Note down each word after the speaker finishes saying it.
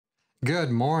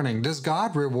Good morning. Does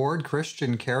God reward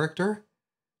Christian character?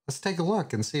 Let's take a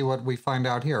look and see what we find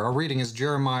out here. Our reading is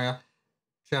Jeremiah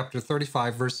chapter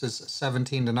 35, verses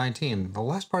 17 to 19, the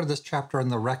last part of this chapter on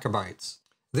the Rechabites.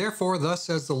 Therefore, thus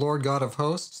says the Lord God of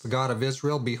hosts, the God of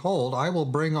Israel, Behold, I will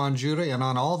bring on Judah and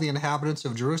on all the inhabitants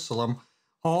of Jerusalem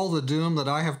all the doom that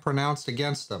I have pronounced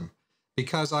against them,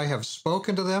 because I have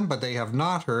spoken to them, but they have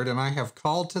not heard, and I have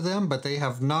called to them, but they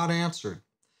have not answered.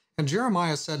 And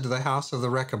Jeremiah said to the house of the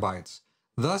Rechabites,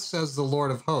 Thus says the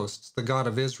Lord of hosts, the God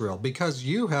of Israel, because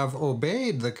you have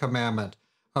obeyed the commandment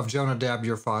of Jonadab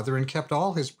your father, and kept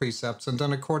all his precepts, and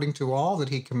done according to all that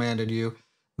he commanded you,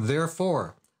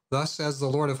 therefore, thus says the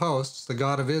Lord of hosts, the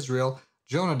God of Israel,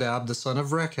 Jonadab the son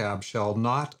of Rechab shall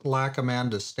not lack a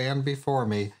man to stand before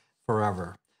me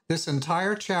forever. This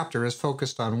entire chapter is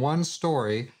focused on one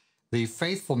story, the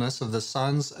faithfulness of the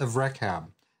sons of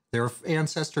Rechab. Their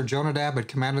ancestor Jonadab had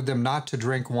commanded them not to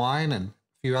drink wine and a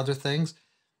few other things.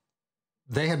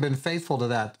 They had been faithful to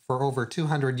that for over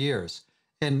 200 years.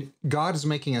 And God is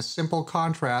making a simple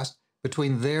contrast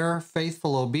between their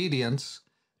faithful obedience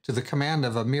to the command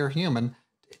of a mere human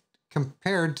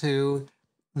compared to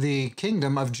the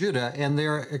kingdom of Judah and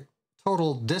their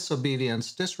total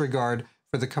disobedience, disregard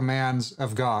for the commands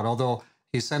of God. Although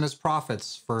he sent his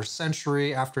prophets for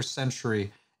century after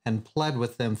century and pled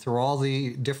with them through all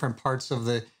the different parts of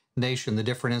the nation, the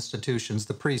different institutions,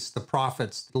 the priests, the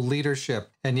prophets, the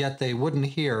leadership, and yet they wouldn't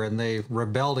hear, and they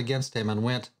rebelled against him and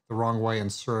went the wrong way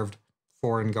and served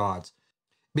foreign gods.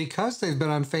 Because they've been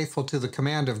unfaithful to the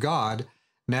command of God,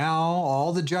 now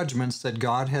all the judgments that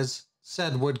God has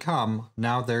said would come,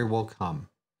 now they will come.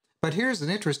 But here's an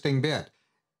interesting bit.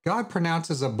 God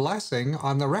pronounces a blessing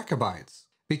on the Rechabites.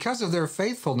 Because of their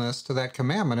faithfulness to that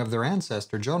commandment of their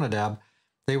ancestor Jonadab,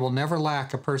 they will never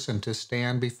lack a person to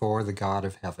stand before the God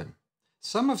of heaven.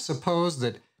 Some have supposed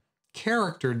that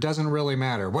character doesn't really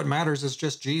matter. What matters is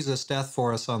just Jesus' death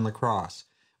for us on the cross.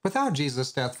 Without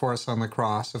Jesus' death for us on the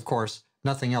cross, of course,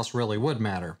 nothing else really would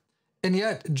matter. And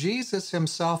yet, Jesus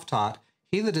himself taught,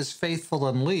 he that is faithful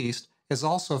in least is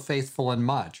also faithful in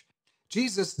much.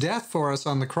 Jesus' death for us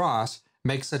on the cross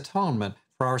makes atonement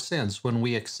for our sins when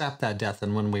we accept that death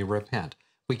and when we repent.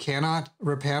 We cannot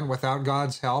repent without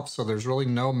God's help, so there's really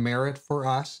no merit for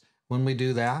us when we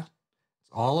do that. It's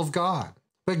all of God.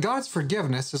 But God's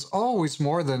forgiveness is always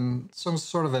more than some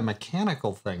sort of a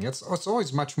mechanical thing. It's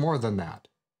always much more than that.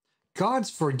 God's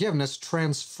forgiveness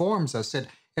transforms us. It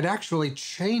actually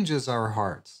changes our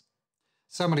hearts.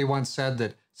 Somebody once said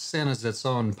that sin is its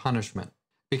own punishment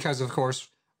because, of course,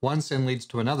 one sin leads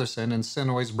to another sin, and sin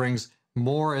always brings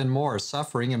more and more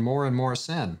suffering and more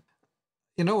sin.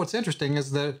 You know, what's interesting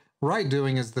is that right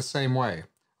doing is the same way.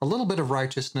 A little bit of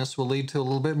righteousness will lead to a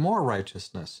little bit more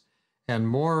righteousness, and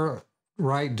more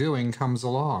right doing comes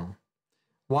along.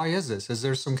 Why is this? Is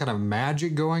there some kind of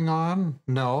magic going on?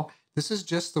 No, this is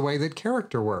just the way that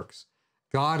character works.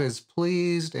 God is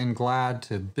pleased and glad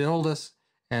to build us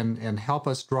and help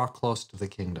us draw close to the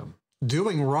kingdom.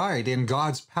 Doing right in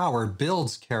God's power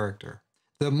builds character.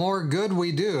 The more good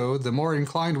we do, the more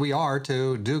inclined we are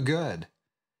to do good.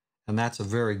 And that's a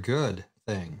very good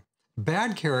thing.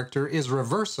 Bad character is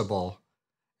reversible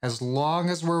as long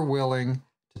as we're willing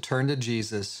to turn to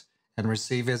Jesus and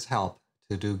receive his help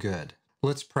to do good.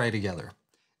 Let's pray together.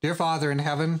 Dear Father in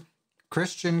heaven,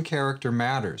 Christian character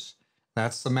matters.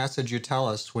 That's the message you tell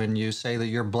us when you say that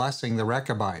you're blessing the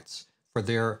Rechabites for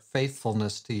their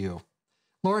faithfulness to you.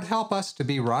 Lord, help us to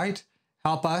be right.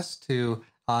 Help us to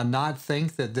not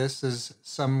think that this is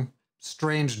some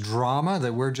strange drama,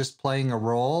 that we're just playing a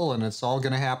role and it's all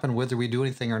going to happen whether we do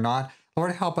anything or not.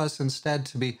 Lord, help us instead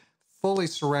to be fully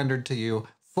surrendered to you,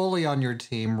 fully on your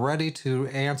team, ready to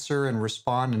answer and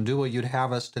respond and do what you'd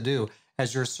have us to do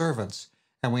as your servants.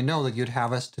 And we know that you'd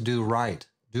have us to do right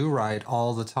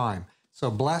all the time.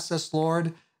 So bless us,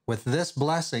 Lord, with this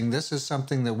blessing. This is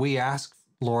something that we ask,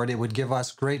 Lord. It would give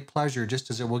us great pleasure,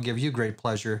 just as it will give you great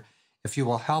pleasure, if you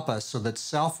will help us so that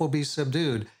self will be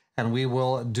subdued and we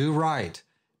will do right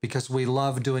because we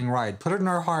love doing right. Put it in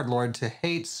our heart, Lord, to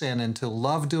hate sin and to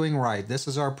love doing right. This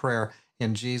is our prayer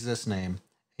in Jesus' name.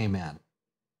 Amen.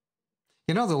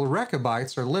 You know, the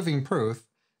Rechabites are living proof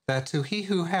that to he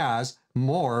who has,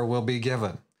 more will be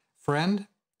given. Friend,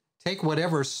 take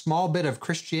whatever small bit of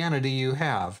Christianity you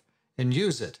have and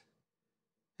use it,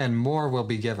 and more will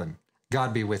be given.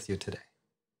 God be with you today.